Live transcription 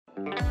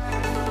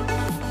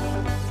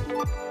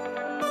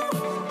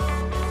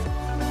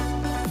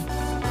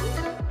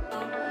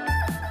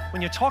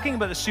When you're talking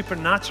about the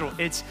supernatural,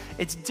 it's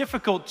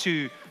difficult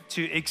to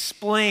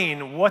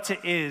explain what it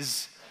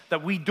is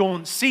that we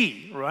don't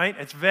see, right?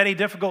 It's very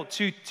difficult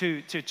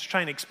to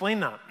try and explain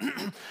that.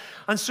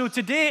 And so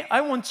today,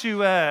 I want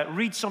to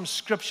read some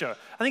scripture.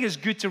 I think it's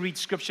good to read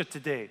scripture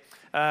today.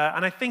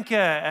 And I think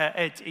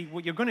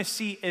what you're going to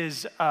see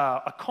is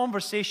a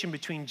conversation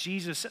between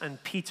Jesus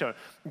and Peter.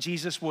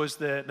 Jesus was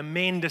the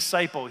main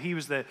disciple. He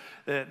was the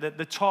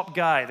top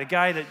guy, the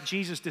guy that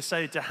Jesus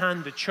decided to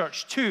hand the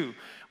church to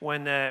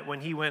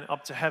when he went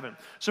up to heaven.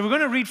 So we're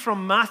going to read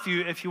from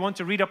Matthew. If you want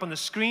to read up on the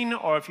screen,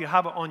 or if you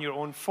have it on your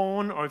own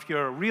phone, or if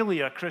you're really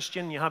a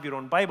Christian, you have your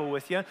own Bible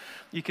with you,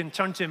 you can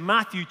turn to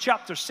Matthew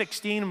chapter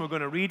 16, and we're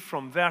going to read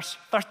from verse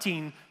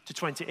 13 to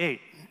 28.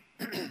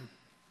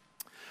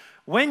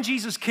 When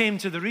Jesus came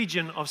to the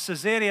region of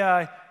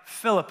Caesarea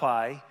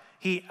Philippi,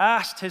 he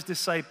asked his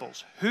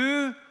disciples,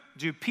 "Who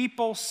do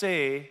people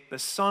say the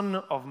Son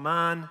of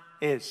Man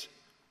is?"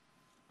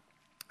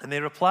 And they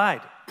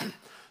replied,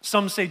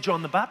 "Some say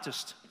John the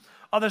Baptist,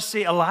 others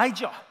say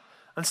Elijah,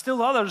 and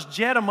still others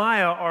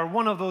Jeremiah or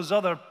one of those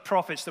other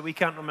prophets that we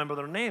can't remember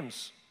their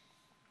names."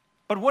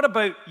 "But what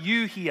about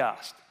you?" he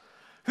asked.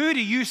 "Who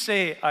do you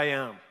say I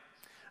am?"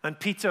 And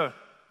Peter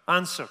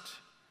answered,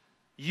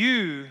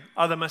 "You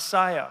are the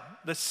Messiah,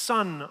 the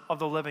Son of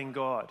the living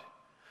God."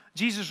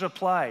 Jesus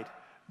replied,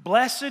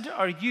 "Blessed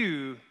are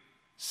you,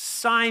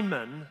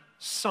 Simon,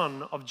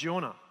 son of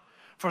Jonah.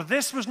 For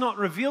this was not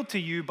revealed to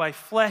you by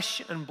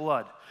flesh and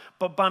blood,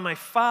 but by my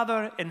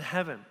Father in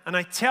heaven. And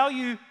I tell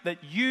you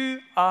that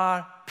you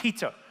are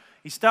Peter."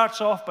 He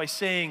starts off by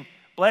saying,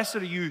 "Blessed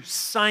are you,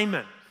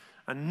 Simon.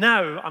 And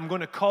now I'm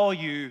going to call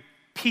you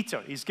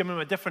Peter." He's given him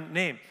a different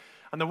name.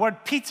 And the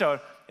word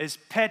Peter is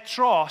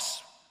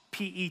Petros,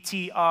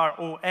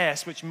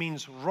 Petros, which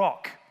means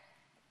rock.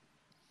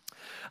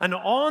 And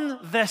on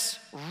this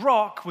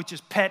rock, which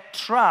is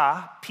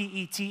Petra,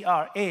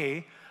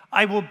 Petra,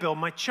 I will build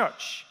my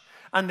church,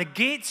 and the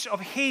gates of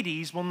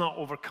Hades will not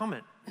overcome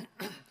it.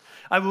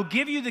 I will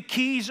give you the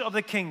keys of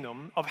the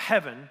kingdom of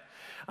heaven,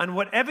 and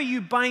whatever you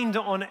bind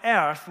on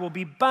earth will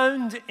be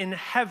bound in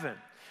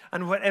heaven,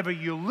 and whatever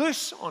you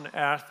loose on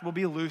earth will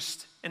be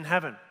loosed in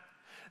heaven.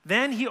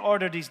 Then he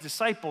ordered his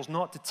disciples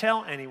not to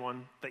tell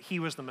anyone that he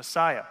was the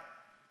Messiah.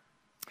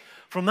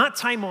 From that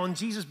time on,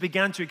 Jesus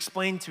began to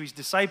explain to his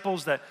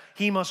disciples that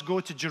he must go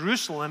to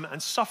Jerusalem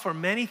and suffer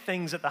many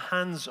things at the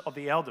hands of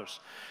the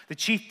elders, the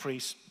chief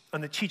priests,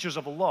 and the teachers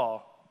of the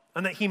law,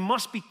 and that he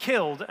must be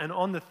killed and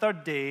on the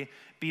third day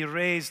be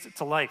raised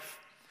to life.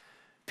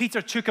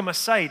 Peter took him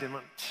aside and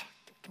went,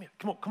 "Come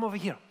here, come over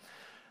here."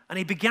 And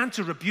he began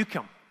to rebuke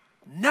him.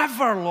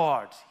 "Never,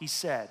 Lord," he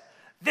said.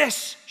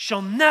 "This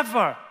shall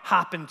never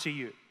happen to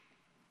you."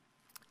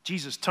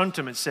 Jesus turned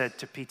to him and said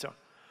to Peter,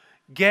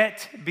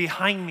 "Get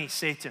behind me,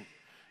 Satan.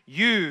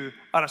 You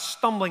are a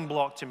stumbling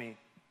block to me.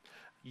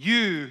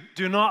 You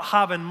do not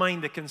have in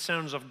mind the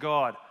concerns of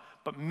God,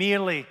 but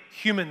merely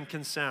human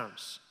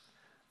concerns."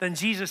 Then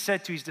Jesus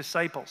said to his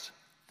disciples,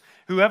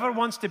 "Whoever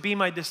wants to be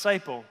my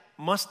disciple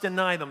must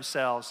deny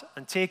themselves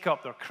and take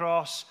up their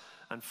cross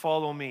and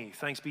follow me."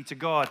 Thanks be to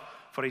God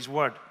for his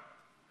word.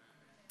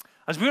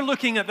 As we're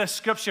looking at this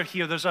scripture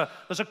here, there's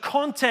a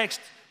context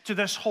to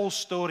this whole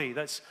story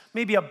that's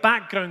maybe a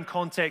background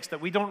context that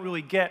we don't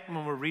really get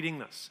when we're reading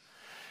this.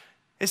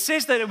 It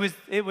says that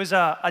it was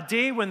a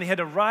day when they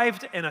had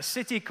arrived in a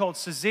city called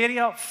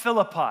Caesarea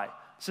Philippi.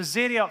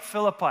 Caesarea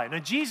Philippi. Now,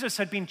 Jesus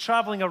had been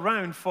traveling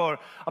around for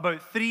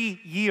about 3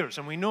 years,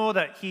 and we know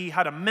that he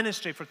had a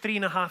ministry for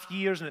 3.5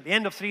 years, and at the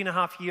end of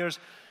 3.5 years,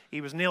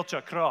 he was nailed to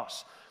a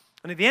cross.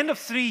 And at the end of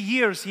 3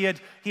 years, he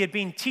had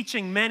been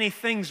teaching many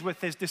things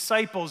with his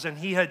disciples, and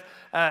he had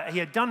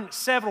done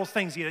several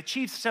things. He had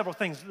achieved several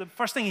things. The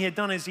first thing he had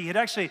done is he had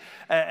actually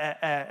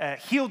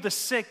healed the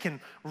sick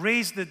and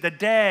raised the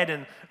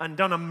dead and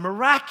done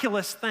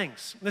miraculous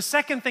things. The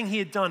second thing he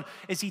had done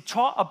is he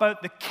taught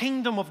about the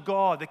kingdom of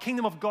God. The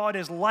kingdom of God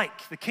is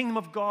like. The kingdom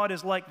of God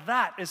is like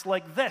that. It's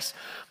like this.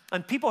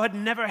 And people had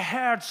never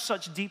heard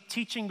such deep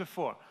teaching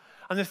before.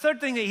 And the third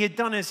thing that he had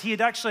done is he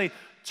had actually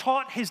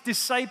taught his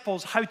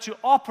disciples how to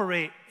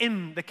operate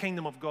in the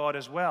kingdom of God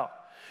as well.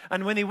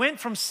 And when they went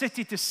from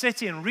city to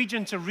city and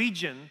region to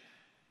region,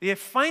 they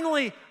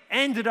finally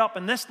ended up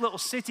in this little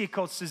city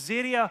called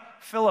Caesarea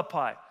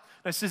Philippi.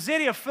 Now,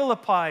 Caesarea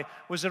Philippi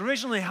was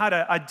originally had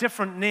a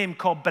different name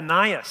called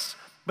Banias,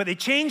 but they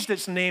changed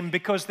its name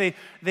because they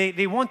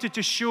wanted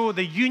to show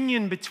the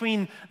union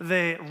between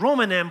the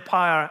Roman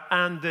Empire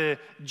and the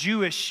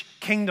Jewish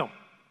kingdom.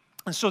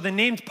 And so they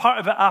named part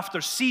of it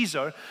after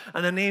Caesar,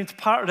 and they named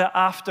part of it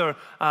after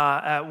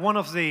one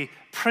of the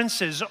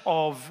princes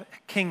of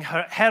King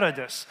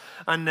Herodes,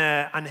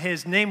 and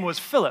his name was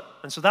Philip.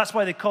 And so that's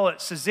why they call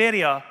it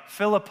Caesarea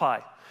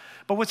Philippi.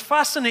 But what's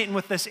fascinating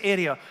with this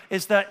area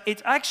is that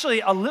it's actually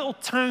a little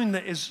town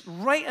that is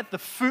right at the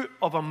foot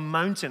of a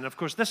mountain. Of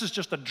course, this is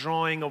just a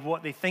drawing of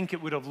what they think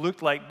it would have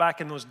looked like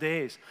back in those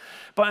days.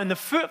 But in the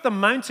foot of the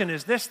mountain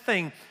is this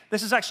thing.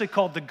 This is actually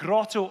called the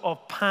Grotto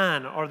of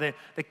Pan, or the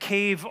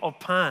Cave of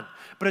Pan.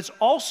 But it's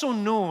also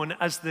known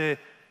as the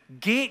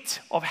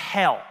Gate of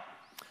Hell.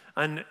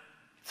 And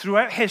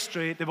throughout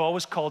history, they've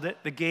always called it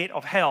the Gate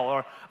of Hell,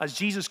 or as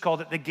Jesus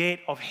called it, the Gate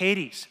of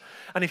Hades.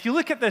 And if you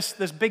look at this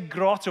big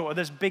grotto or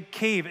this big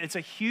cave, it's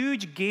a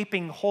huge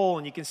gaping hole,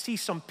 and you can see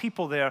some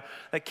people there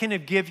that kind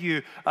of give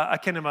you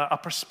a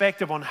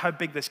perspective on how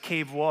big this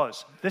cave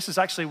was. This is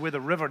actually where the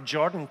River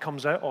Jordan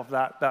comes out of,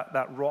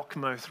 that rock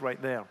mouth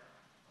right there.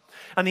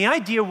 And the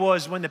idea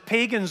was, when the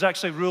pagans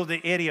actually ruled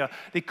the area,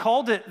 they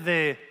called it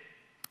the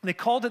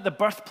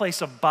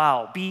birthplace of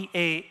Baal,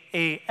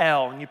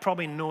 B-A-A-L, and you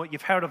probably know it.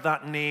 You've heard of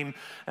that name,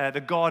 the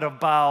god of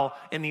Baal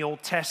in the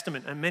Old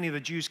Testament, and many of the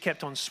Jews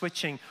kept on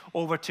switching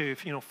over to,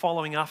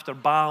 following after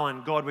Baal,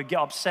 and God would get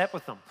upset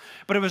with them.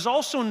 But it was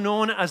also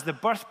known as the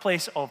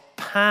birthplace of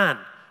Pan.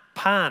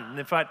 Pan.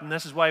 In fact, and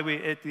this is why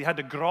we had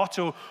the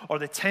grotto or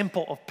the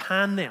temple of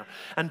Pan there.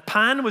 And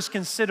Pan was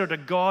considered a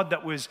god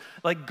that was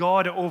like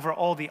God over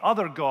all the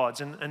other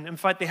gods. And in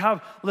fact, they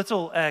have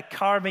little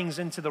carvings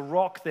into the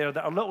rock there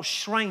that are little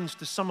shrines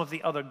to some of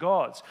the other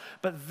gods.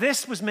 But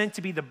this was meant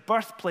to be the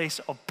birthplace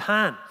of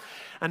Pan.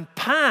 And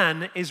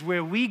Pan is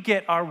where we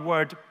get our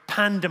word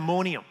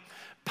pandemonium.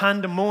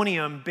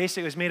 Pandemonium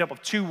basically is made up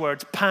of two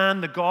words: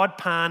 Pan, the god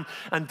Pan,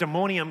 and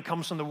demonium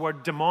comes from the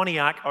word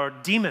demoniac or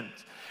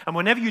demons. And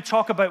whenever you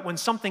talk about when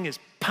something is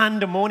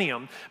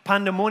pandemonium,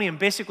 pandemonium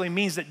basically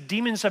means that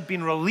demons have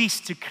been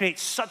released to create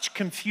such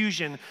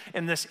confusion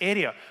in this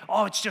area.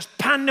 Oh, it's just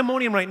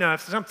pandemonium right now.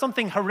 If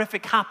something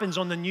horrific happens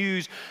on the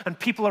news and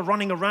people are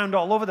running around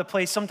all over the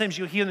place, sometimes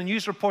you'll hear the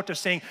news reporter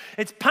saying,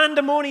 it's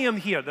pandemonium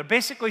here. They're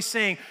basically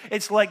saying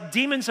it's like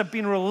demons have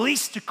been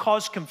released to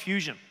cause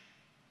confusion.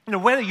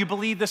 Whether you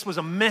believe this was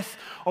a myth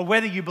or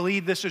whether you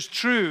believe this is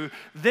true,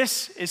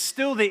 this is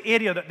still the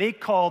area that they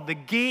call the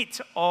Gate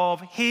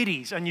of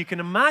Hades. And you can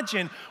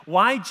imagine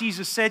why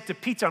Jesus said to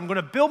Peter, I'm going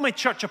to build my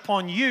church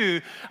upon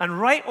you. And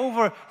right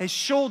over his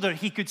shoulder,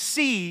 he could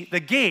see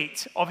the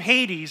Gate of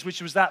Hades,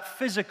 which was that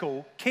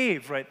physical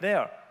cave right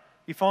there.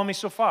 You follow me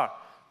so far?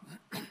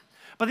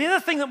 But the other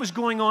thing that was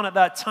going on at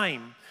that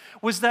time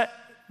was that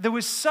there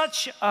was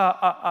such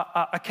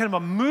a kind of a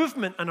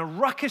movement and a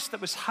ruckus that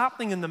was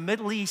happening in the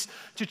Middle East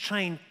to try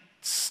and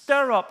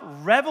stir up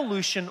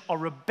revolution or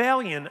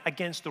rebellion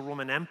against the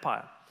Roman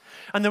Empire.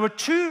 And there were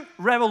two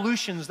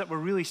revolutions that were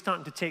really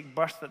starting to take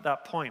birth at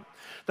that point.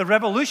 The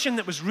revolution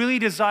that was really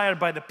desired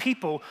by the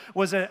people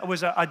was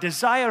a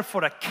desire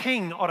for a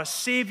king or a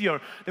savior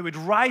that would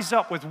rise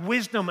up with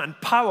wisdom and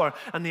power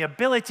and the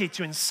ability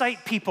to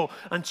incite people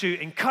and to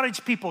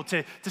encourage people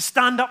to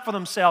stand up for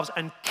themselves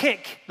and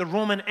kick the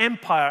Roman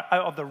Empire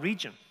out of the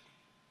region.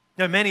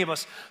 Now, many of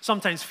us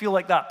sometimes feel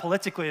like that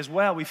politically as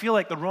well. We feel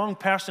like the wrong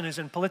person is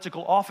in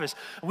political office,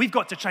 and we've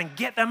got to try and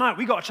get them out.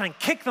 We've got to try and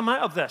kick them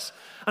out of this.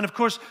 And of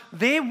course,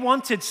 they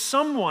wanted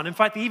someone. In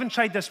fact, they even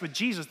tried this with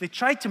Jesus. They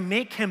tried to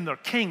make him their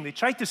king. They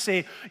tried to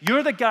say,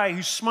 you're the guy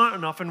who's smart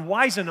enough and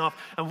wise enough,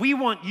 and we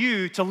want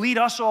you to lead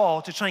us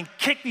all to try and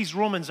kick these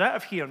Romans out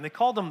of here. And they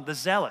called them the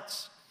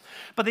Zealots.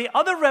 But the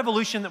other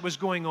revolution that was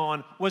going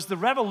on was the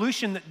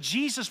revolution that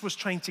Jesus was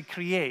trying to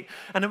create.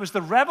 And it was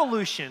the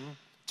revolution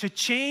to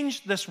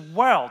change this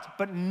world,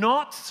 but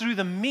not through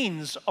the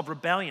means of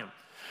rebellion,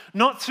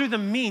 not through the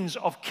means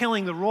of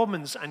killing the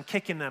Romans and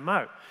kicking them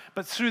out,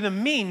 but through the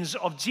means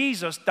of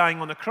Jesus dying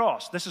on the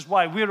cross. This is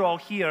why we're all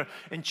here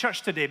in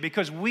church today,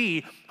 because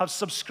we have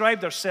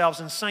subscribed ourselves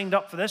and signed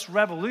up for this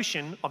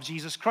revolution of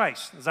Jesus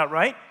Christ. Is that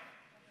right?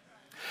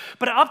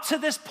 But up to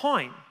this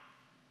point,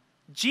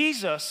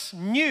 Jesus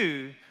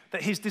knew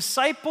that his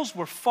disciples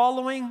were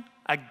following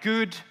a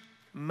good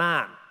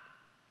man.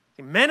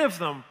 Many of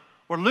them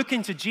were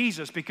looking to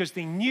Jesus because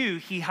they knew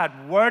he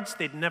had words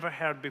they'd never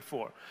heard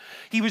before.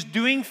 He was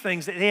doing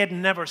things that they had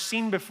never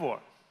seen before.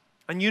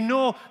 And you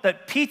know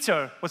that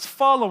Peter was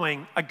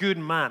following a good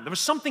man. There was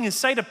something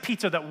inside of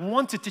Peter that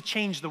wanted to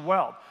change the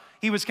world.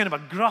 He was kind of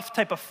a gruff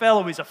type of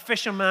fellow. He was a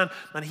fisherman,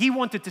 and he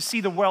wanted to see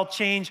the world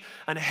change.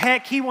 And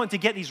heck, he wanted to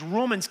get these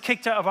Romans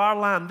kicked out of our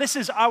land. This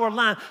is our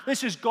land.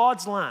 This is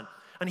God's land.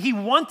 And he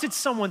wanted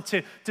someone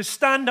to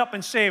stand up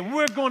and say,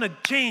 we're going to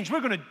change,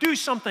 we're going to do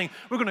something,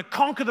 we're going to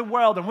conquer the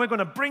world, and we're going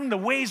to bring the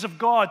ways of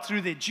God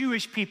through the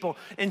Jewish people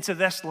into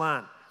this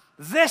land.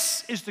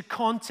 This is the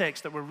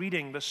context that we're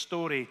reading this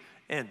story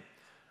in.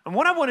 And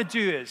what I want to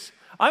do is,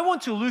 I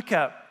want to look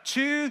at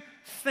two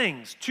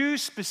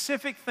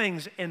specific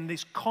things in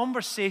this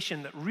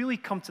conversation that really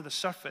come to the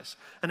surface.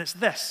 And it's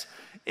this: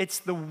 it's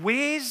the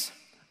ways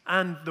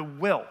and the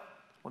will.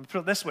 Let me put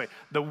it this way: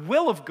 the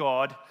will of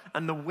God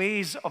and the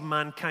ways of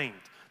mankind.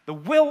 The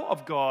will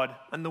of God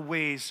and the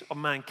ways of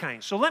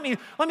mankind. So let me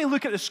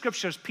look at the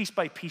scriptures piece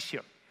by piece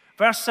here.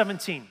 Verse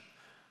 17.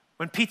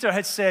 When Peter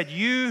had said,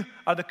 "You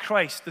are the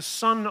Christ, the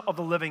Son of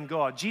the living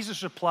God,"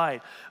 Jesus replied,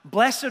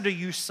 "Blessed are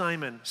you,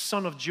 Simon,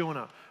 son of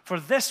Jonah,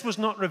 for this was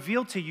not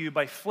revealed to you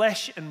by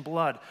flesh and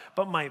blood,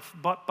 but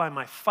by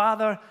my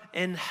Father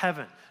in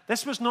heaven."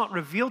 This was not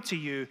revealed to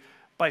you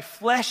by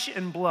flesh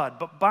and blood,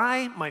 but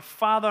by my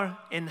Father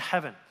in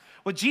heaven.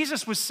 What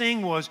Jesus was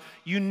saying was,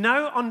 you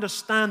now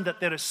understand that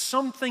there is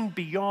something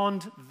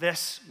beyond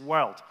this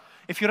world.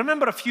 If you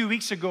remember a few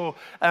weeks ago,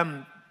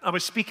 I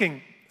was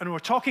speaking and we were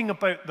talking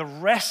about the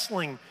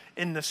wrestling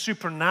in the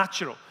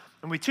supernatural.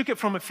 And we took it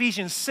from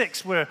Ephesians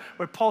 6 where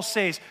Paul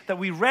says that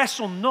we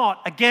wrestle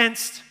not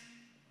against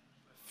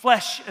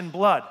flesh and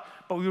blood,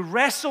 but we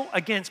wrestle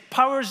against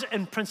powers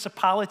and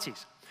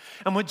principalities.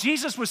 And what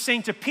Jesus was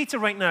saying to Peter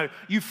right now,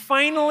 you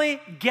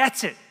finally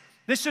get it.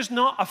 This is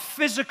not a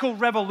physical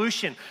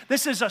revolution.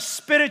 This is a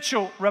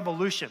spiritual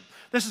revolution.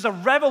 This is a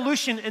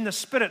revolution in the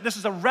spirit. This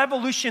is a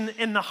revolution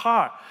in the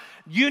heart.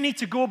 You need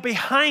to go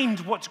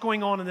behind what's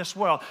going on in this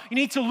world. You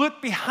need to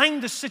look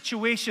behind the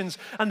situations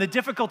and the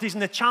difficulties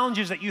and the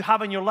challenges that you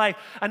have in your life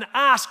and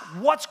ask,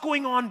 what's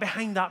going on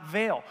behind that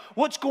veil?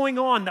 What's going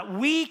on that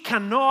we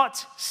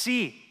cannot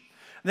see?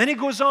 And then he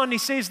goes on and he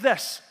says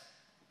this,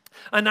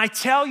 "And I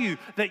tell you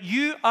that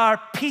you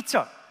are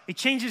Peter." He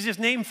changes his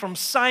name from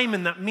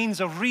Simon, that means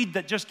a reed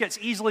that just gets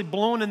easily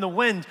blown in the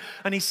wind.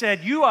 And he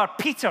said, "You are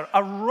Peter,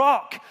 a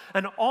rock,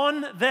 and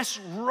on this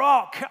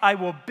rock I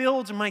will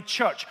build my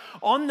church.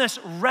 On this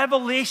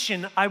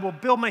revelation I will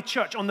build my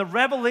church, on the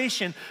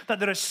revelation that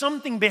there is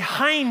something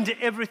behind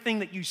everything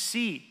that you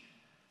see."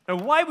 Now,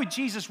 why would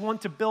Jesus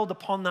want to build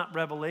upon that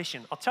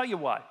revelation? I'll tell you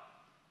why.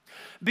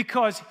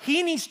 Because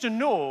he needs to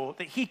know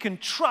that he can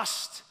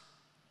trust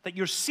that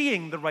you're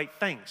seeing the right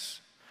things,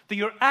 that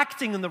you're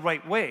acting in the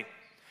right way.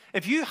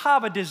 If you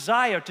have a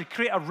desire to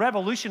create a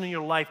revolution in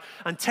your life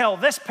and tell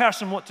this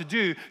person what to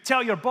do,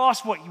 tell your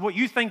boss what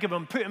you think of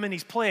him, put him in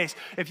his place,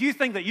 if you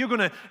think that you're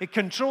going to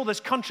control this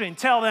country and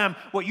tell them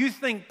what you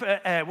think,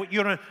 what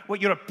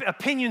your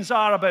opinions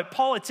are about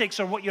politics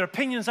or what your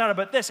opinions are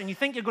about this, and you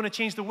think you're going to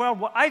change the world,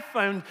 what I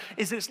found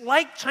is it's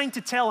like trying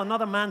to tell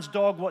another man's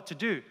dog what to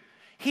do.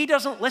 He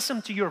doesn't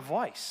listen to your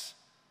voice.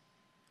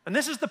 And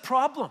this is the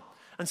problem.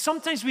 And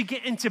sometimes we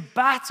get into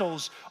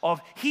battles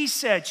of he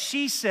said,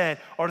 she said,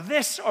 or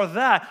this or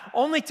that,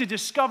 only to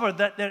discover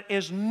that there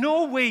is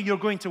no way you're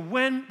going to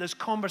win this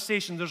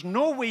conversation. There's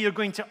no way you're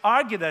going to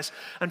argue this.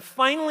 And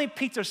finally,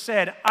 Peter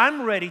said,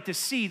 I'm ready to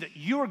see that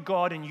you're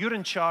God and you're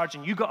in charge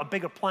and you've got a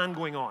bigger plan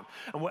going on.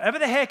 And whatever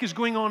the heck is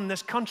going on in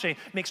this country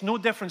makes no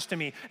difference to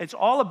me. It's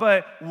all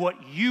about what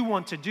you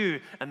want to do.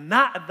 And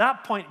at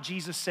that point,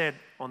 Jesus said,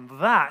 on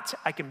that,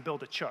 I can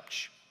build a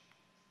church.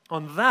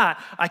 On that,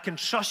 I can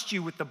trust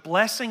you with the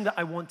blessing that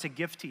I want to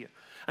give to you.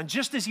 And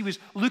just as he was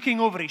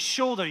looking over his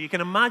shoulder, you can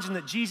imagine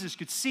that Jesus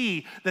could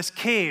see this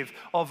cave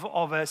of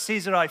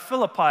Caesarea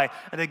Philippi,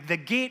 the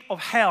gate of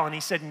hell. And he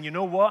said, and you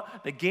know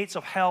what? The gates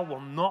of hell will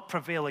not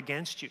prevail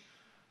against you.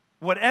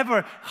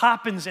 Whatever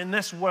happens in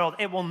this world,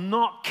 it will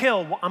not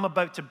kill what I'm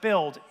about to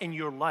build in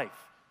your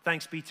life.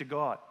 Thanks be to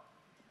God.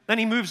 Then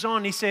he moves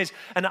on, he says,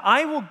 and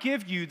I will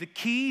give you the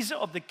keys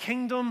of the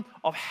kingdom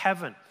of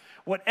heaven.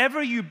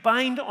 Whatever you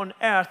bind on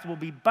earth will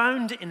be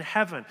bound in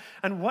heaven,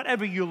 and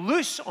whatever you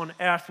loose on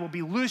earth will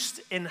be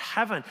loosed in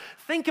heaven.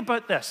 Think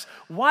about this.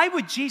 Why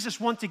would Jesus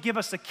want to give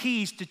us the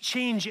keys to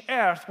change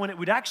earth when it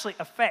would actually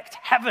affect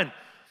heaven?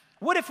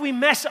 What if we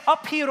mess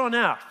up here on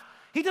earth?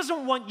 He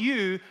doesn't want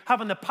you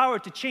having the power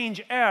to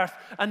change earth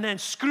and then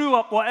screw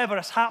up whatever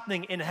is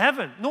happening in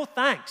heaven. No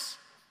thanks.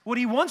 What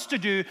he wants to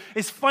do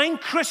is find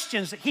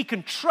Christians that he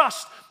can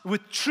trust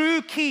with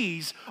true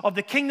keys of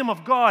the kingdom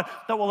of God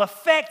that will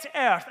affect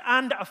earth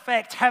and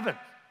affect heaven.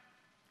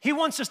 He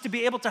wants us to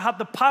be able to have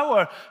the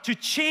power to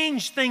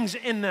change things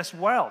in this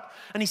world.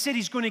 And he said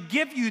he's going to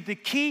give you the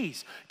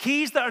keys.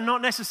 Keys that are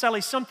not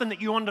necessarily something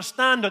that you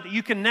understand or that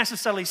you can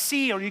necessarily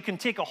see or you can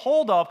take a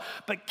hold of,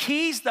 but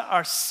keys that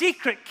are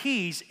secret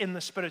keys in the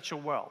spiritual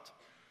world.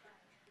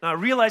 Now, I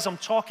realize I'm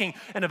talking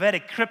in a very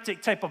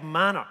cryptic type of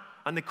manner.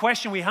 And the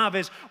question we have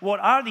is,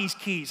 what are these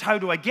keys? How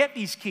do I get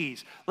these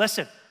keys?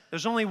 Listen,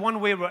 there's only one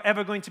way we're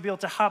ever going to be able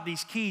to have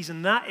these keys,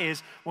 and that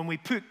is when we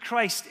put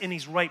Christ in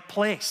his right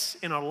place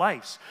in our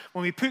lives.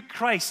 When we put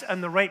Christ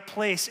in the right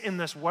place in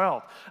this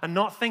world and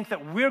not think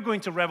that we're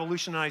going to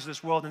revolutionize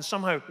this world and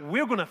somehow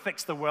we're going to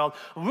fix the world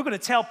and we're going to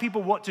tell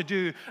people what to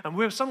do and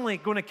we're suddenly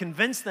going to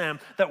convince them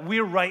that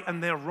we're right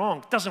and they're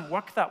wrong. It doesn't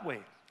work that way.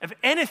 If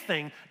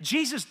anything,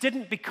 Jesus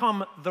didn't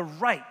become the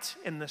right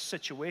in this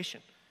situation.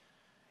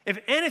 If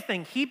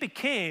anything, he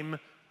became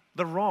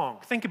the wrong.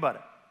 Think about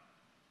it.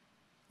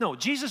 No,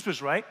 Jesus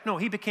was right. No,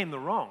 he became the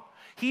wrong.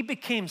 He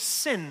became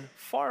sin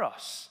for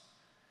us.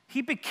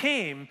 He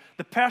became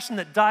the person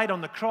that died on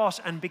the cross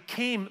and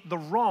became the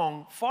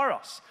wrong for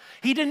us.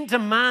 He didn't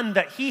demand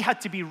that he had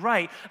to be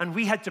right and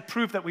we had to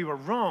prove that we were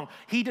wrong.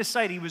 He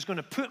decided he was going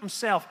to put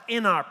himself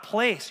in our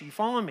place. Are you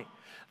following me?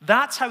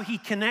 That's how he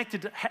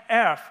connected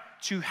earth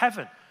to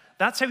heaven.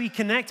 That's how he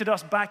connected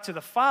us back to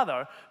the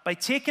Father, by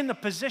taking the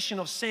position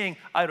of saying,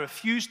 I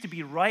refuse to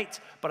be right,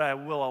 but I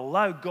will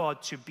allow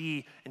God to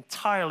be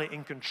entirely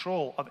in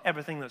control of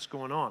everything that's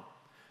going on.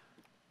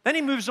 Then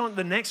he moves on to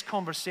the next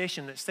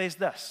conversation that says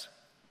this.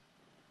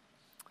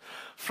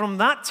 From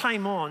that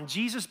time on,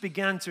 Jesus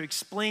began to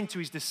explain to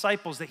his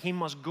disciples that he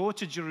must go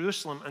to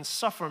Jerusalem and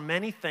suffer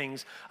many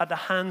things at the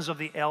hands of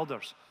the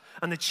elders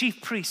and the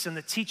chief priests and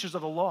the teachers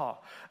of the law,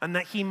 and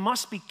that he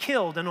must be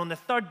killed and on the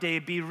third day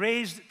be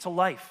raised to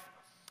life.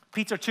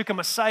 Peter took him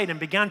aside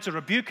and began to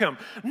rebuke him.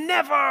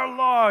 Never,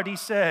 Lord, he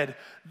said,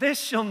 this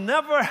shall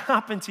never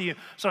happen to you.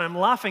 Sorry, I'm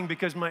laughing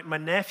because my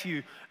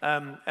nephew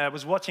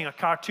was watching a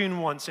cartoon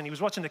once, and he was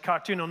watching the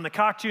cartoon. On the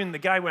cartoon, the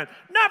guy went,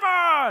 never!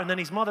 And then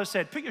his mother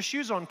said, put your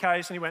shoes on,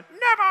 Caius. And he went,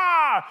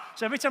 never!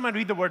 So every time I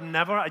read the word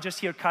never, I just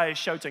hear Caius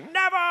shouting,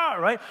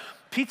 never, right?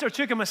 Peter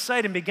took him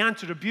aside and began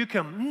to rebuke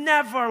him.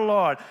 Never,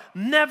 Lord,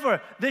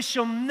 never. This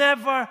shall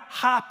never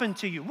happen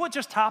to you. What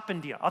just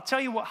happened here? I'll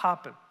tell you what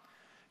happened.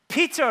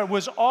 Peter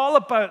was all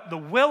about the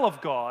will of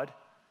God,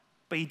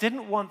 but he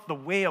didn't want the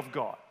way of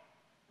God.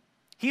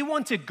 He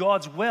wanted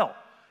God's will.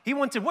 He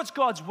wanted, what's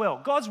God's will?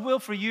 God's will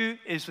for you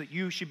is that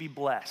you should be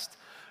blessed.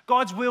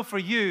 God's will for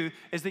you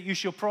is that you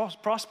shall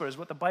prosper, is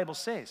what the Bible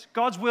says.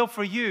 God's will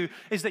for you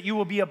is that you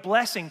will be a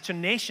blessing to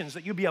nations,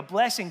 that you'll be a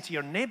blessing to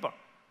your neighbor.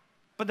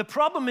 But the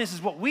problem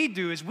is what we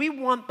do is we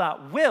want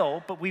that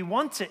will, but we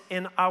want it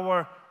in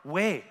our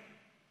way.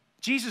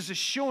 Jesus is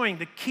showing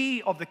the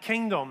key of the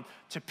kingdom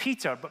to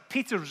Peter, but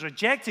Peter is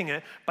rejecting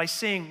it by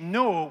saying,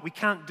 no, we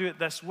can't do it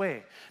this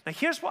way. Now,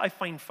 here's what I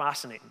find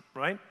fascinating,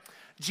 right?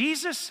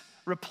 Jesus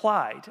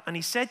replied, and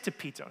he said to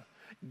Peter,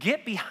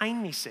 get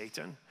behind me,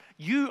 Satan.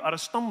 You are a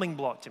stumbling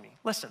block to me.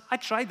 Listen, I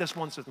tried this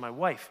once with my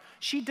wife.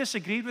 She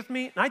disagreed with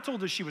me, and I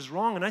told her she was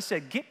wrong, and I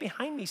said, get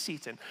behind me,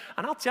 Satan.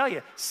 And I'll tell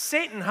you,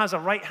 Satan has a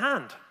right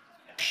hand.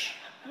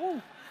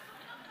 Have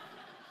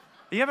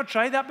you ever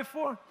tried that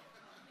before?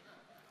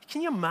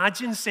 Can you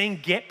imagine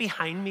saying, get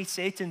behind me,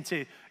 Satan,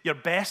 to your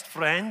best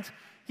friend? Can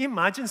you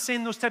imagine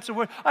saying those types of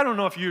words? I don't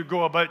know if you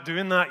go about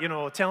doing that,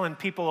 telling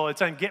people all the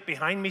time, get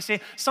behind me.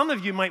 Some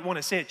of you might want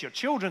to say it to your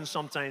children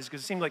sometimes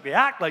because it seems like they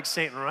act like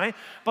Satan, right?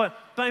 But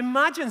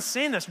imagine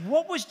saying this.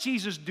 What was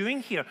Jesus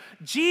doing here?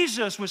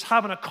 Jesus was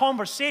having a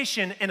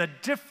conversation in a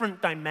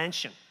different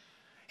dimension.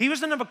 He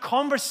was in a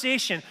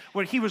conversation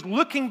where he was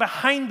looking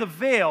behind the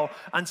veil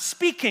and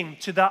speaking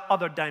to that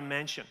other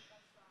dimension.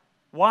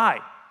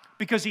 Why?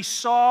 Because he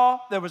saw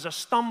there was a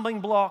stumbling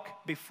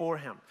block before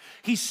him.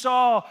 He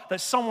saw that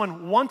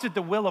someone wanted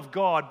the will of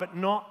God, but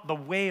not the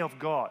way of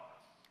God.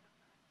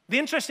 The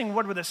interesting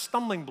word with a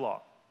stumbling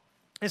block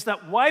is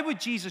that why would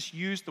Jesus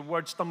use the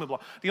word stumbling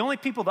block? The only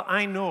people that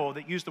I know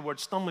that use the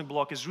word stumbling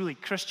block is really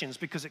Christians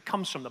because it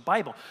comes from the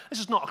Bible. This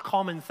is not a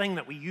common thing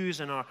that we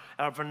use in our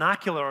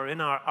vernacular or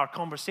in our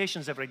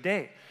conversations every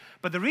day.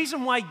 But the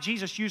reason why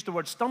Jesus used the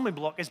word stumbling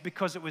block is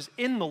because it was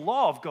in the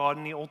law of God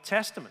in the Old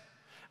Testament.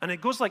 And it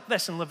goes like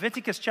this. In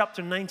Leviticus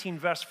chapter 19,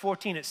 verse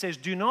 14, it says,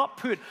 do not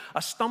put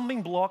a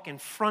stumbling block in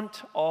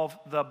front of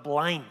the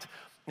blind.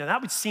 Now, that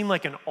would seem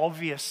like an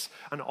obvious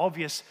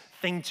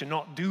thing to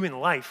not do in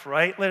life,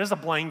 right? There's a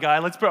blind guy.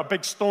 Let's put a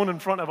big stone in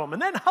front of him, and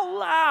then he'll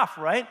laugh,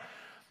 right?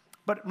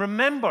 But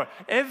remember,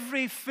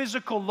 every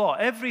physical law,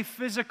 every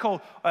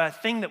physical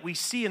thing that we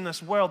see in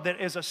this world, there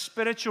is a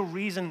spiritual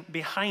reason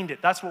behind it.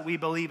 That's what we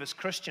believe as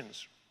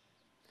Christians.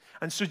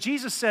 And so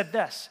Jesus said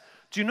this,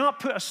 do not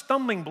put a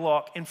stumbling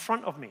block in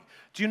front of me.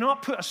 Do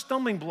not put a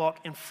stumbling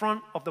block in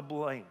front of the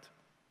blind.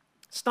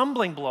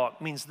 Stumbling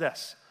block means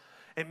this.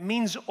 It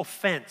means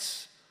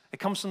offense.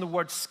 It comes from the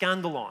word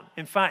scandalon.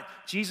 In fact,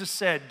 Jesus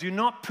said, do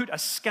not put a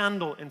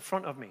scandal in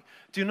front of me.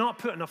 Do not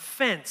put an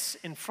offense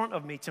in front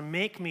of me to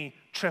make me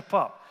trip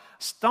up.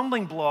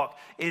 Stumbling block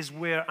is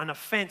where an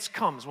offense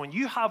comes. When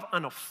you have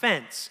an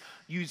offense,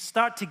 you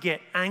start to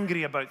get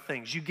angry about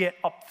things. You get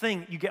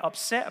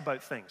upset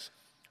about things.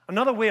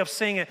 Another way of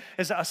saying it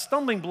is that a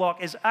stumbling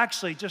block is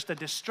actually just a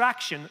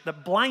distraction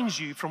that blinds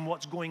you from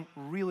what's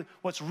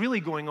really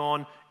going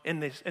on in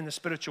the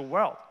spiritual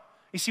world.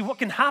 You see, what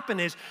can happen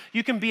is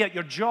you can be at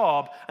your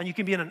job and you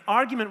can be in an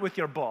argument with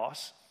your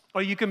boss,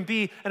 or you can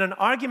be in an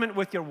argument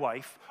with your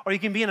wife, or you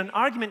can be in an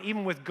argument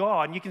even with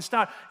God, and you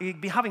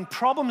can be having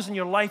problems in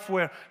your life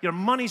where your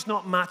money's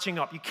not matching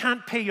up. You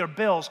can't pay your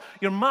bills.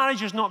 Your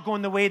marriage is not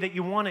going the way that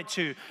you want it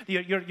to.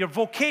 Your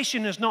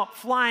vocation is not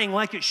flying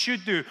like it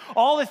should do.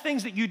 All the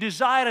things that you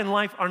desire in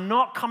life are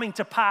not coming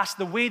to pass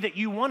the way that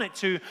you want it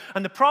to.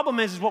 And the problem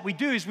is what we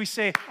do is we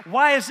say,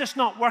 why is this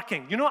not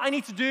working? You know what I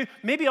need to do?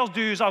 Maybe I'll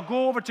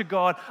go over to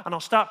God and I'll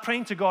start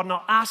praying to God and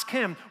I'll ask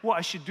him what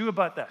I should do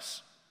about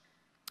this.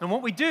 And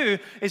what we do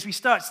is we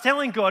start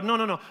telling God,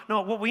 no.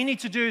 What we need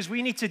to do is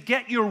we need to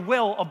get your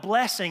will of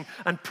blessing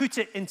and put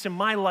it into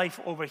my life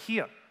over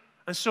here.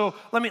 And so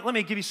let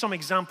me give you some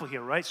example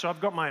here, right? So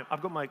I've got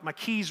my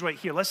keys right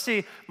here. Let's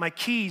say my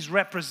keys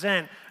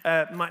represent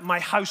my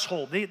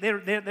household. They're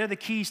the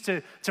keys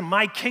to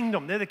my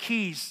kingdom. They're the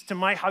keys to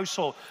my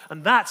household.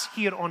 And that's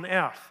here on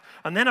earth.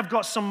 And then I've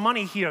got some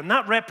money here, and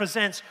that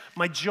represents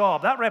my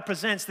job. That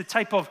represents the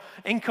type of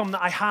income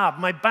that I have,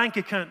 my bank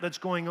account that's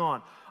going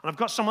on. And I've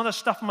got some other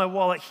stuff in my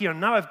wallet here.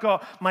 Now I've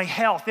got my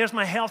health. There's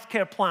my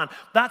healthcare plan.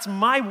 That's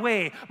my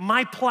way,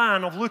 my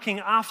plan of looking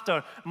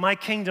after my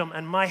kingdom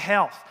and my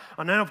health.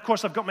 And then, of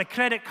course, I've got my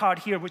credit card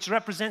here, which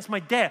represents my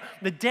debt.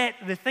 The debt,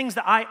 the things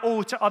that I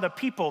owe to other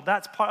people,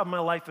 that's part of my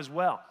life as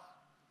well.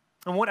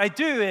 And what I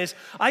do is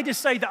I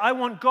decide that I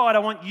want God, I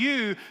want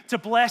you to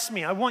bless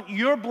me. I want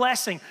your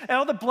blessing,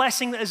 all the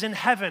blessing that is in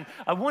heaven.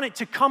 I want it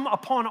to come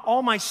upon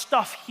all my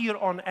stuff here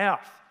on earth.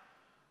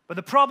 But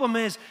the problem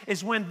is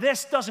when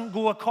this doesn't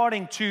go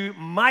according to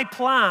my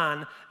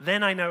plan,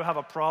 then I now have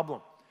a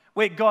problem.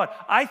 Wait, God,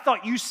 I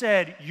thought you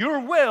said your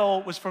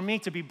will was for me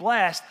to be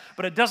blessed,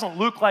 but it doesn't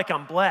look like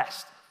I'm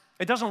blessed.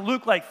 It doesn't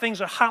look like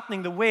things are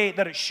happening the way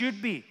that it should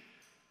be.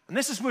 And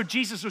this is where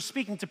Jesus was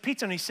speaking to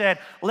Peter, and he said,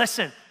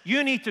 listen,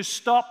 you need to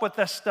stop with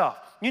this stuff.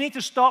 You need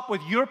to stop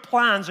with your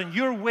plans and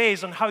your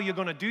ways on how you're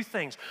going to do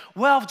things.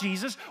 Well,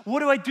 Jesus, what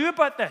do I do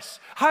about this?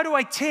 How do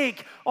I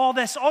take all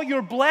this, all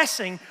your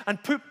blessing,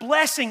 and put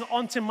blessing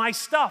onto my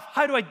stuff?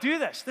 How do I do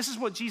this? This is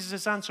what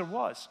Jesus' answer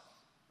was.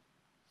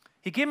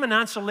 He gave him an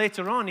answer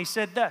later on. He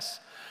said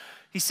this.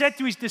 He said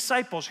to his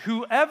disciples,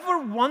 whoever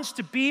wants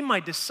to be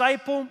my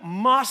disciple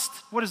must,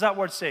 what does that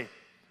word say?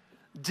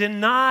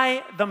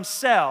 Deny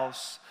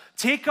themselves,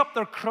 take up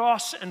their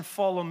cross and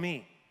follow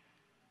me.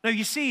 Now,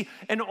 you see,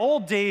 in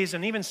old days,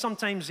 and even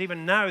sometimes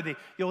even now,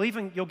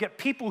 you'll get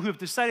people who have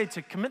decided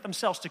to commit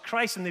themselves to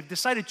Christ, and they've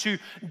decided to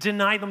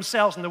deny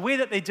themselves. And the way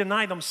that they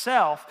deny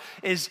themselves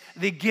is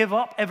they give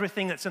up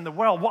everything that's in the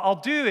world. What I'll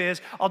do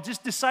is I'll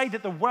just decide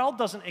that the world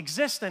doesn't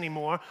exist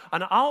anymore,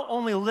 and I'll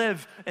only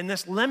live in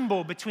this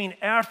limbo between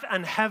earth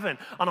and heaven,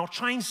 and I'll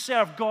try and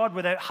serve God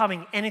without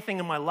having anything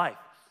in my life.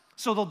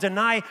 So they'll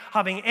deny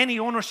having any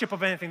ownership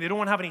of anything. They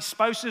don't have any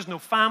spouses, no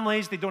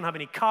families. They don't have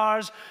any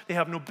cars. They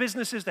have no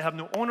businesses. They have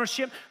no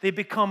ownership. They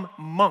become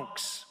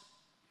monks.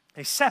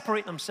 They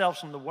separate themselves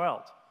from the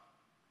world.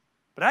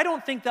 But I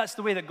don't think that's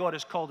the way that God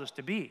has called us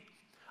to be.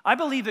 I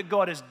believe that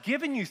God has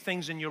given you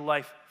things in your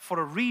life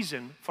for a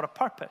reason, for a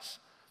purpose.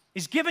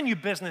 He's given you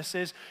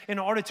businesses in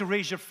order to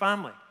raise your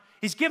family.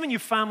 He's given you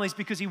families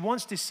because he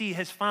wants to see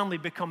his family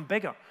become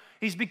bigger.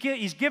 He's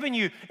given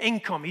you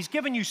income. He's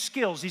given you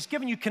skills. He's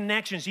given you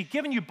connections. He's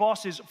given you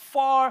bosses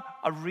for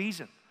a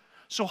reason.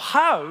 So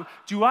how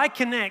do I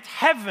connect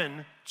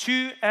heaven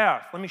to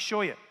earth? Let me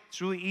show you.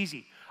 It's really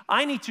easy.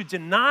 I need to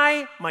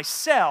deny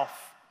myself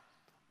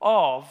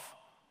of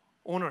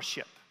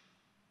ownership.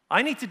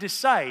 I need to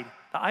decide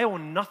that I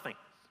own nothing.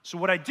 So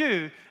what I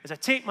do is I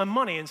take my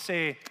money and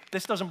say,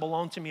 this doesn't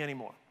belong to me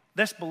anymore.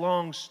 This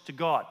belongs to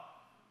God.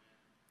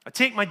 I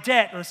take my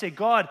debt and I say,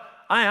 God,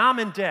 I am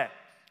in debt.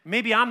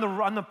 Maybe I'm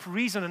the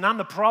reason and I'm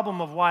the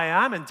problem of why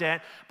I'm in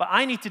debt, but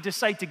I need to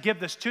decide to give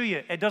this to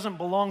you. It doesn't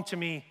belong to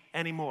me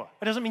anymore.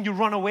 It doesn't mean you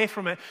run away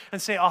from it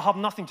and say, I'll have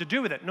nothing to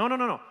do with it.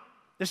 No.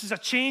 This is a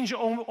change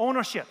of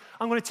ownership.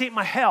 I'm going to take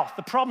my health,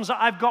 the problems that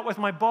I've got with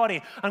my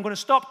body. I'm going to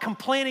stop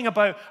complaining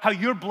about how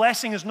your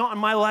blessing is not in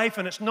my life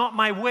and it's not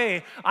my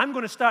way. I'm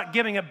going to start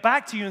giving it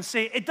back to you and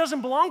say, it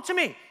doesn't belong to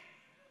me.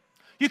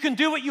 You can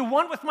do what you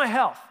want with my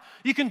health.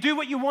 You can do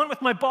what you want with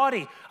my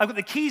body. I've got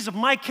the keys of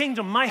my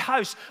kingdom, my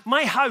house,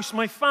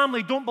 my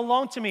family don't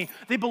belong to me.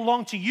 They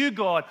belong to you,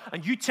 God,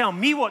 and you tell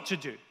me what to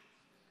do.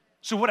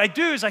 So what I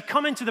do is I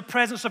come into the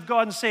presence of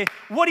God and say,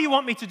 what do you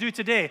want me to do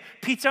today?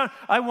 Peter,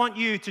 I want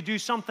you to do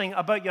something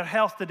about your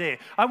health today.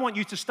 I want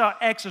you to start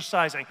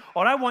exercising,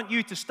 or I want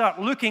you to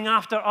start looking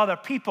after other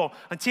people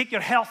and take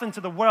your health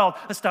into the world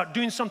and start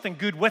doing something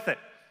good with it.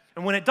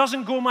 And when it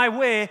doesn't go my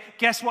way,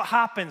 guess what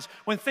happens?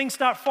 When things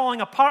start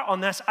falling apart on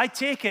this, I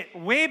take it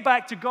way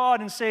back to God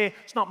and say,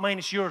 it's not mine,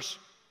 it's yours.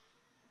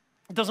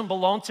 It doesn't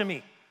belong to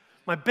me.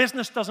 My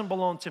business doesn't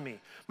belong to me.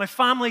 My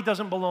family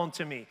doesn't belong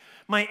to me.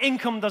 My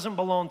income doesn't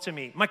belong to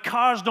me. My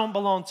cars don't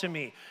belong to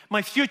me.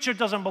 My future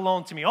doesn't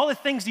belong to me. All the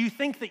things that you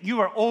think that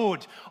you are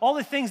owed, all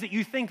the things that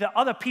you think that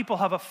other people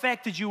have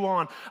affected you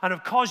on and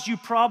have caused you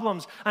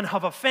problems and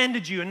have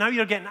offended you, and now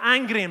you're getting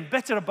angry and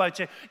bitter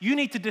about it, you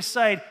need to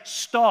decide,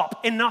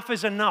 stop. Enough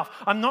is enough.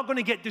 I'm not going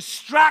to get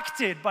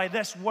distracted by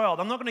this world.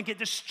 I'm not going to get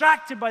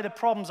distracted by the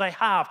problems I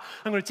have.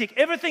 I'm going to take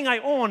everything I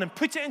own and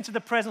put it into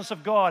the presence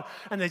of God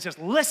and then just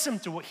listen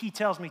to what he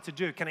tells me to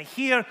do. Can I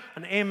hear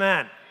an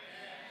amen?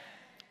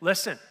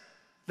 Listen,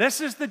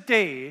 this is the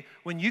day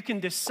when you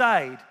can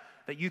decide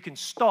that you can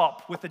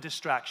stop with the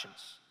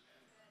distractions.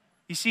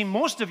 You see,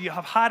 most of you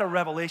have had a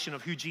revelation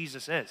of who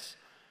Jesus is.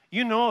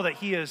 You know that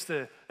he is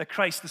the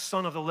Christ, the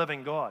Son of the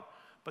living God.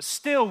 But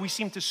still, we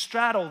seem to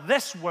straddle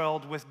this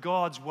world with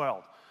God's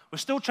world. We're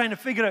still trying to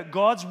figure out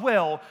God's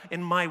will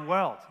in my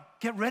world.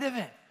 Get rid of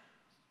it.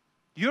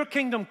 Your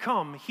kingdom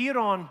come here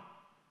on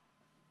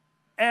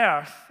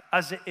earth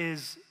as it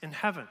is in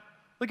heaven.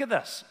 Look at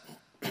this.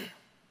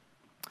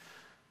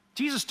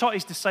 Jesus taught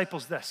his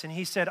disciples this, and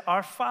he said,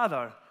 Our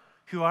Father,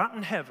 who art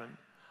in heaven,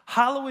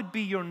 hallowed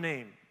be your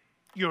name.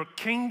 Your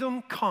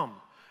kingdom come.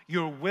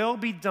 Your will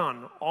be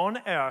done on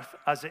earth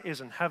as it is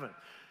in heaven.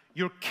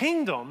 Your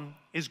kingdom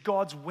is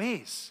God's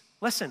ways.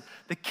 Listen,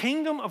 the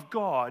kingdom of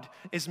God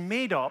is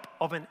made up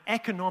of an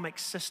economic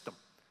system.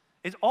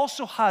 It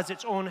also has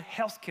its own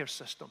healthcare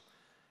system.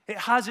 It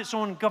has its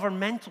own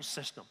governmental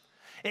system.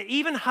 It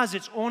even has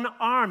its own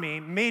army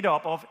made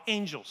up of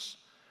angels.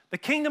 The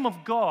kingdom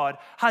of God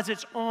has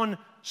its own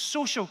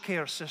social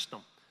care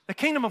system. The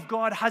kingdom of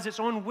God has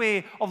its own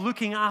way of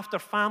looking after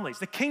families.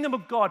 The kingdom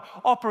of God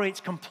operates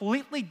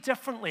completely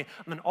differently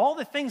than all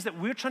the things that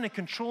we're trying to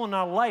control in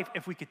our life.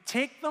 If we could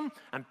take them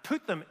and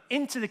put them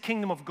into the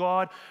kingdom of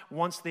God,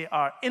 once they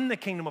are in the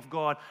kingdom of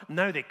God,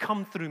 now they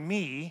come through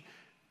me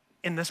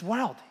in this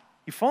world.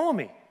 You follow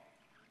me?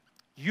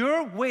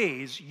 Your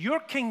ways, your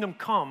kingdom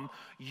come,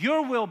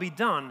 your will be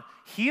done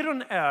here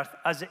on earth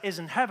as it is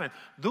in heaven.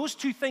 Those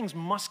two things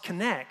must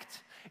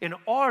connect in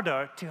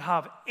order to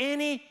have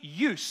any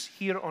use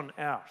here on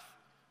earth.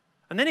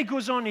 And then he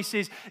goes on, he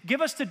says, give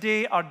us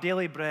today our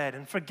daily bread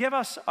and forgive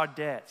us our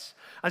debts,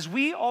 as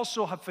we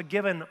also have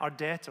forgiven our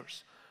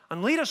debtors.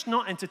 And lead us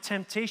not into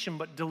temptation,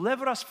 but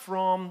deliver us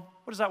from,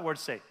 what does that word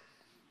say?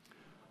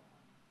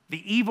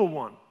 The evil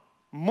one.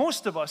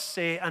 Most of us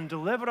say, and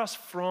deliver us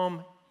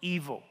from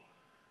evil.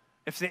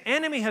 If the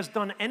enemy has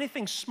done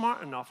anything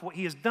smart enough, what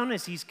he has done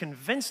is he's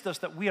convinced us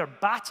that we are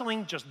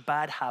battling just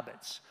bad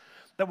habits,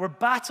 that we're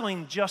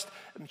battling just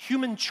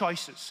human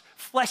choices,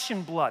 flesh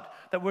and blood,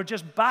 that we're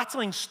just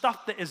battling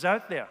stuff that is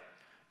out there.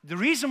 The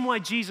reason why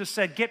Jesus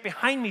said, get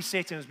behind me,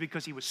 Satan, is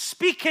because he was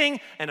speaking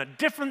in a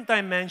different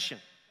dimension.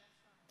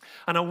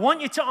 And I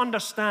want you to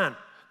understand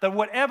that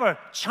whatever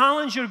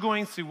challenge you're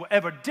going through,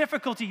 whatever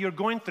difficulty you're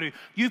going through,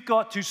 you've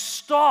got to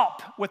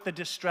stop with the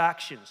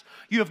distractions.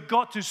 You have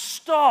got to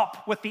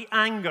stop with the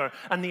anger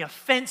and the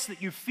offense that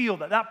you feel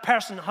that that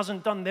person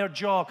hasn't done their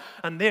job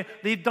and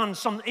they've done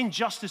some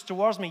injustice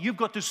towards me. You've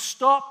got to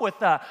stop with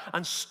that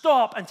and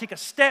stop and take a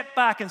step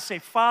back and say,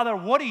 Father,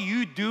 what are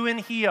you doing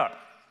here?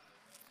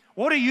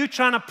 What are you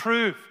trying to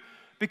prove?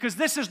 Because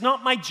this is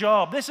not my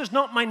job. This is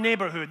not my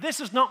neighborhood. This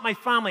is not my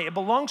family. It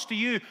belongs to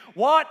you.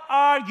 What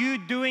are you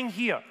doing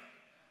here?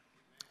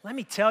 Let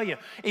me tell you,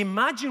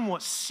 imagine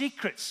what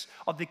secrets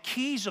of the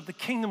keys of the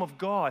kingdom of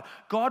God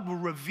will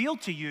reveal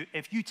to you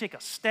if you take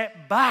a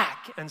step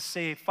back and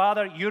say,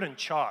 Father, you're in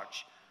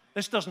charge.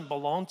 This doesn't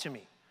belong to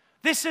me.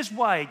 This is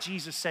why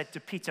Jesus said to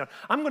Peter,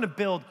 I'm going to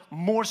build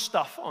more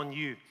stuff on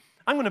you.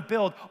 I'm going to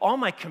build all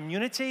my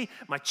community,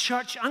 my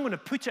church. I'm going to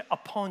put it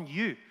upon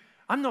you.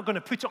 I'm not going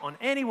to put it on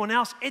anyone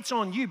else. It's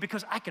on you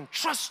because I can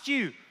trust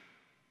you.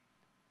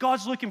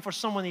 God's looking for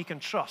someone he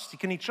can trust.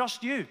 Can he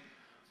trust you?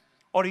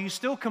 Or are you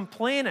still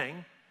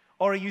complaining?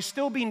 Or are you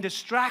still being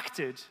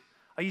distracted?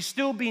 Are you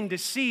still being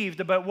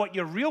deceived about what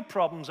your real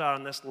problems are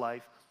in this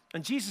life?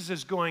 And Jesus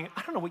is going,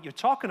 I don't know what you're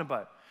talking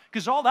about.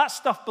 Because all that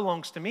stuff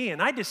belongs to me,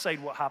 and I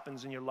decide what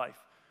happens in your life.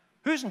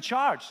 Who's in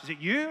charge? Is it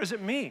you or is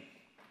it me?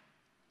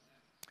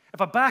 If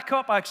I back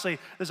up, actually,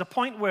 there's a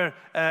point where,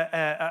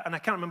 and I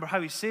can't remember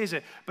how he says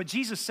it, but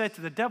Jesus said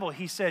to the devil,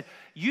 he said,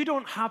 you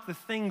don't have the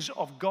things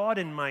of God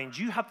in mind.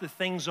 You have the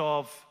things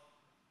of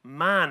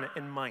man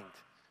in mind.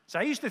 So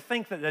I used to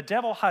think that the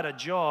devil had a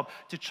job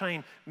to try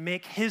and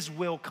make his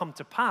will come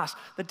to pass.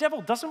 The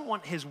devil doesn't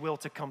want his will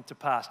to come to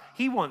pass.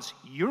 He wants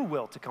your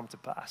will to come to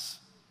pass.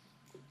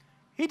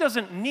 He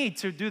doesn't need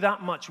to do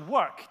that much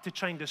work to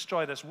try and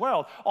destroy this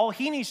world. All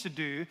he needs to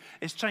do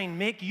is try and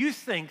make you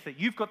think that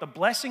you've got the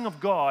blessing of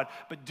God,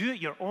 but do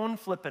it your own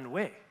flippin'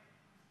 way.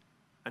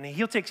 And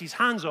he'll take his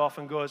hands off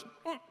and goes,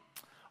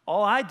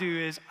 all I do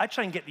is I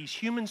try and get these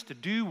humans to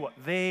do what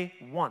they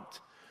want.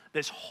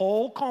 This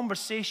whole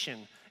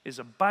conversation is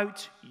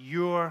about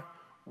your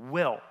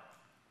will.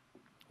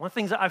 One of the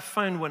things that I've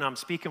found when I'm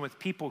speaking with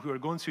people who are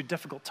going through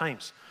difficult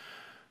times,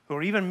 who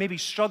are even maybe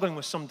struggling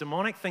with some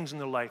demonic things in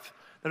their life,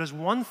 there is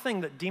one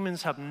thing that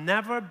demons have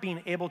never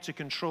been able to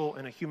control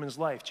in a human's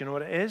life. Do you know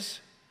what it is?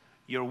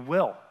 Your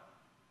will.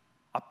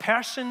 A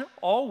person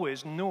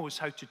always knows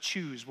how to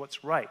choose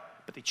what's right,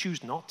 but they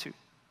choose not to.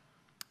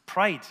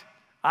 Pride,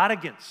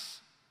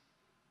 arrogance,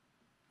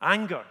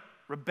 anger,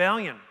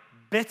 rebellion,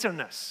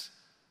 bitterness,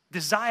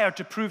 desire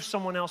to prove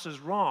someone else is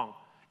wrong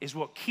is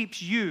what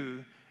keeps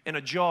you in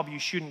a job you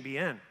shouldn't be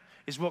in.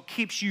 Is what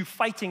keeps you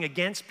fighting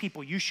against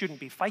people you shouldn't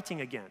be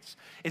fighting against.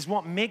 Is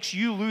what makes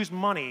you lose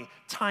money,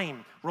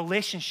 time,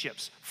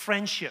 relationships,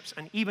 friendships,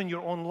 and even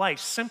your own life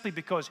simply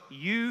because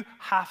you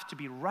have to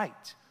be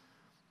right.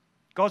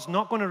 God's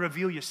not going to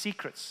reveal your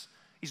secrets.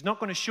 He's not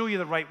going to show you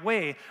the right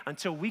way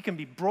until we can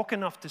be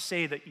broken enough to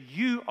say that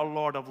you are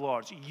Lord of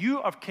Lords,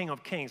 you are King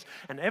of Kings,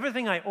 and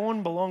everything I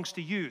own belongs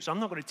to you. So I'm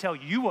not going to tell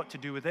you what to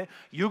do with it.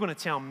 You're going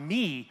to tell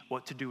me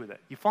what to do with it.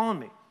 You follow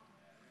me?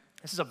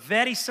 This is a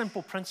very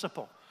simple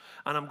principle.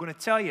 And I'm going to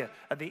tell you,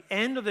 at the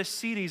end of this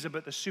series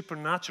about the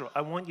supernatural,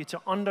 I want you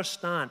to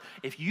understand,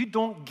 if you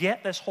don't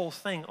get this whole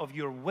thing of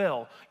your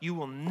will, you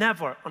will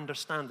never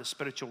understand the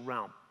spiritual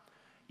realm.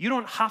 You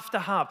don't have to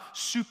have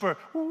super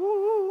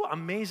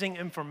amazing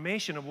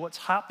information of what's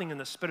happening in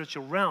the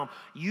spiritual realm.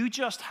 You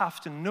just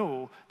have to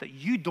know that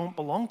you don't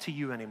belong to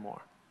you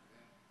anymore.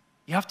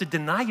 You have to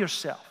deny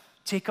yourself,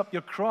 take up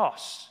your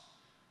cross.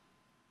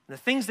 And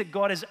the things that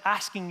God is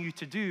asking you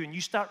to do, and you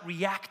start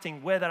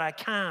reacting whether I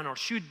can or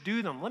should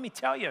do them, let me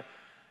tell you,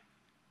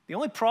 the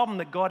only problem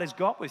that God has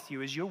got with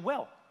you is your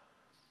will.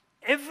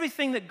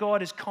 Everything that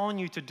God is calling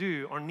you to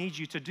do or needs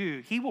you to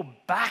do, He will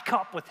back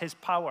up with His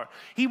power.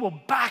 He will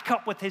back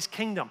up with His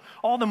kingdom.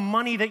 All the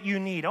money that you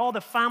need, all the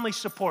family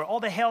support,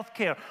 all the health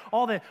care,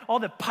 all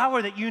the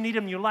power that you need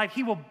in your life,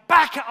 He will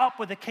back it up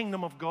with the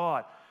kingdom of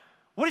God.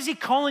 What is He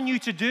calling you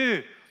to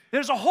do?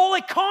 There's a whole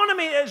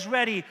economy that is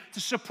ready to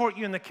support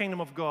you in the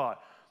kingdom of God.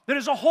 There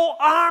is a whole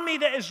army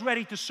that is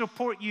ready to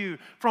support you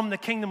from the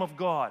kingdom of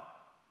God.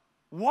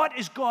 What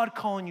is God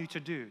calling you to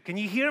do? Can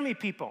you hear me,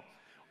 people?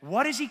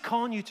 What is He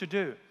calling you to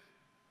do?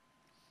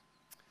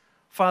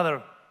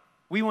 Father,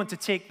 we want to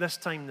take this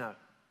time now.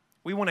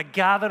 We want to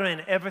gather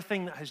in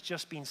everything that has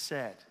just been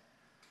said.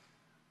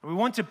 We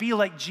want to be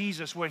like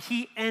Jesus, where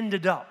He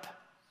ended up.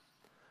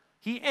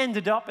 He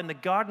ended up in the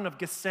Garden of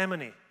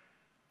Gethsemane.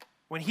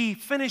 When He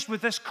finished with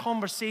this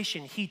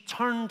conversation, He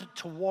turned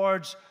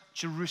towards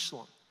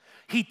Jerusalem.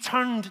 He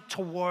turned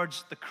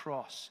towards the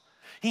cross.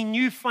 He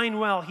knew fine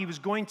well He was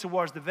going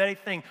towards the very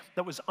thing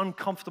that was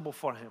uncomfortable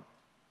for Him.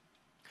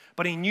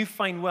 But He knew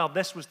fine well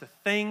this was the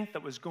thing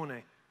that was going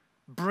to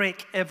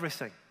break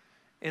everything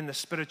in the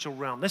spiritual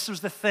realm. This was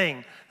the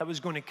thing that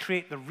was going to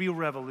create the real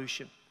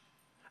revolution.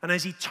 And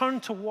as He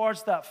turned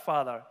towards that,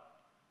 Father,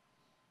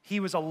 He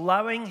was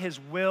allowing His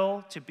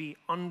will to be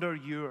under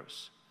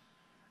yours.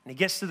 And He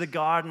gets to the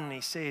garden and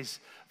He says,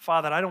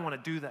 Father, I don't want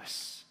to do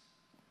this.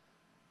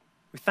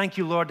 We thank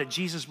you, Lord, that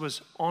Jesus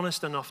was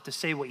honest enough to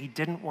say what He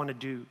didn't want to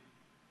do,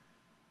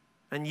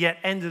 and yet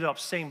ended up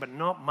saying, but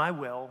not my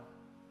will,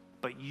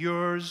 but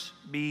yours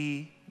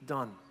be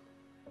done.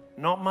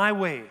 Not my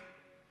way,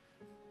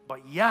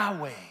 but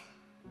Yahweh.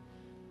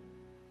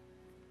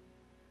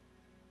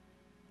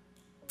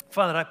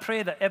 Father, I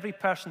pray that every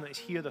person that is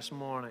here this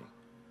morning,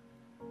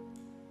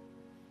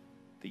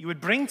 that you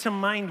would bring to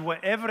mind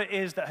whatever it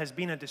is that has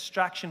been a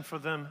distraction for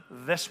them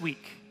this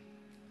week.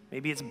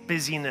 Maybe it's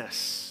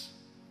busyness.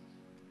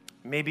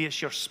 Maybe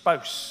it's your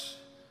spouse.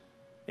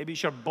 Maybe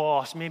it's your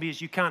boss. Maybe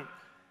it's you can't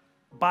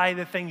buy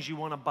the things you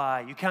want to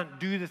buy. You can't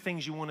do the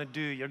things you want to do.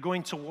 You're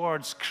going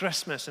towards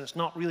Christmas, and it's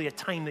not really a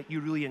time that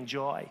you really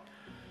enjoy.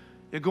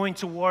 You're going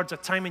towards a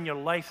time in your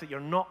life that you're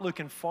not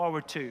looking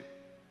forward to.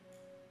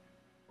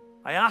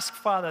 I ask,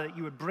 Father, that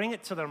you would bring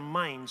it to their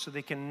mind so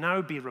they can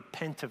now be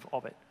repentive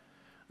of it.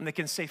 And they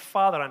can say,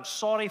 Father, I'm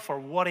sorry for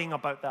worrying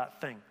about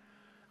that thing.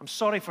 I'm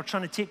sorry for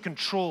trying to take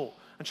control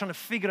and trying to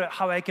figure out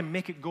how I can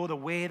make it go the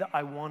way that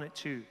I want it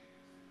to.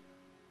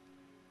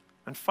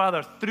 And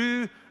Father,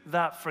 through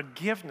that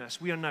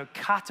forgiveness, we are now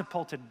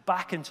catapulted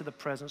back into the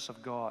presence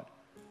of God.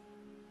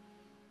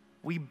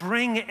 We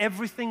bring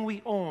everything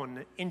we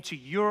own into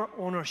your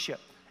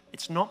ownership.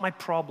 It's not my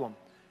problem.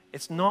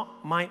 It's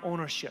not my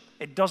ownership.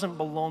 It doesn't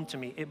belong to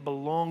me. It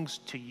belongs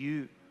to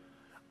you.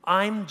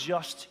 I'm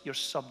just your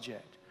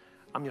subject.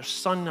 I'm your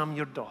son. I'm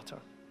your daughter.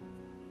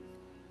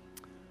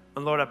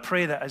 And Lord, I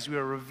pray that as we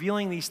are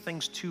revealing these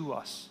things to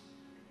us,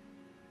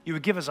 you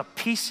would give us a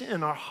peace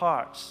in our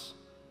hearts,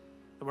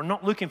 that we're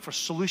not looking for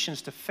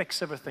solutions to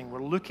fix everything.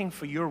 We're looking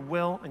for your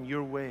will and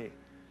your way.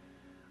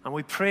 And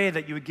we pray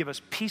that you would give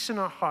us peace in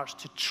our hearts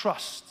to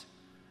trust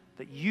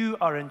that you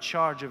are in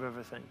charge of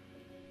everything.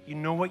 You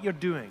know what you're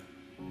doing.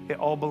 It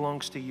all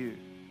belongs to you.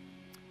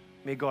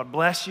 May God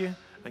bless you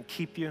and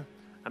keep you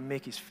and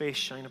make His face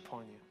shine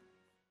upon you.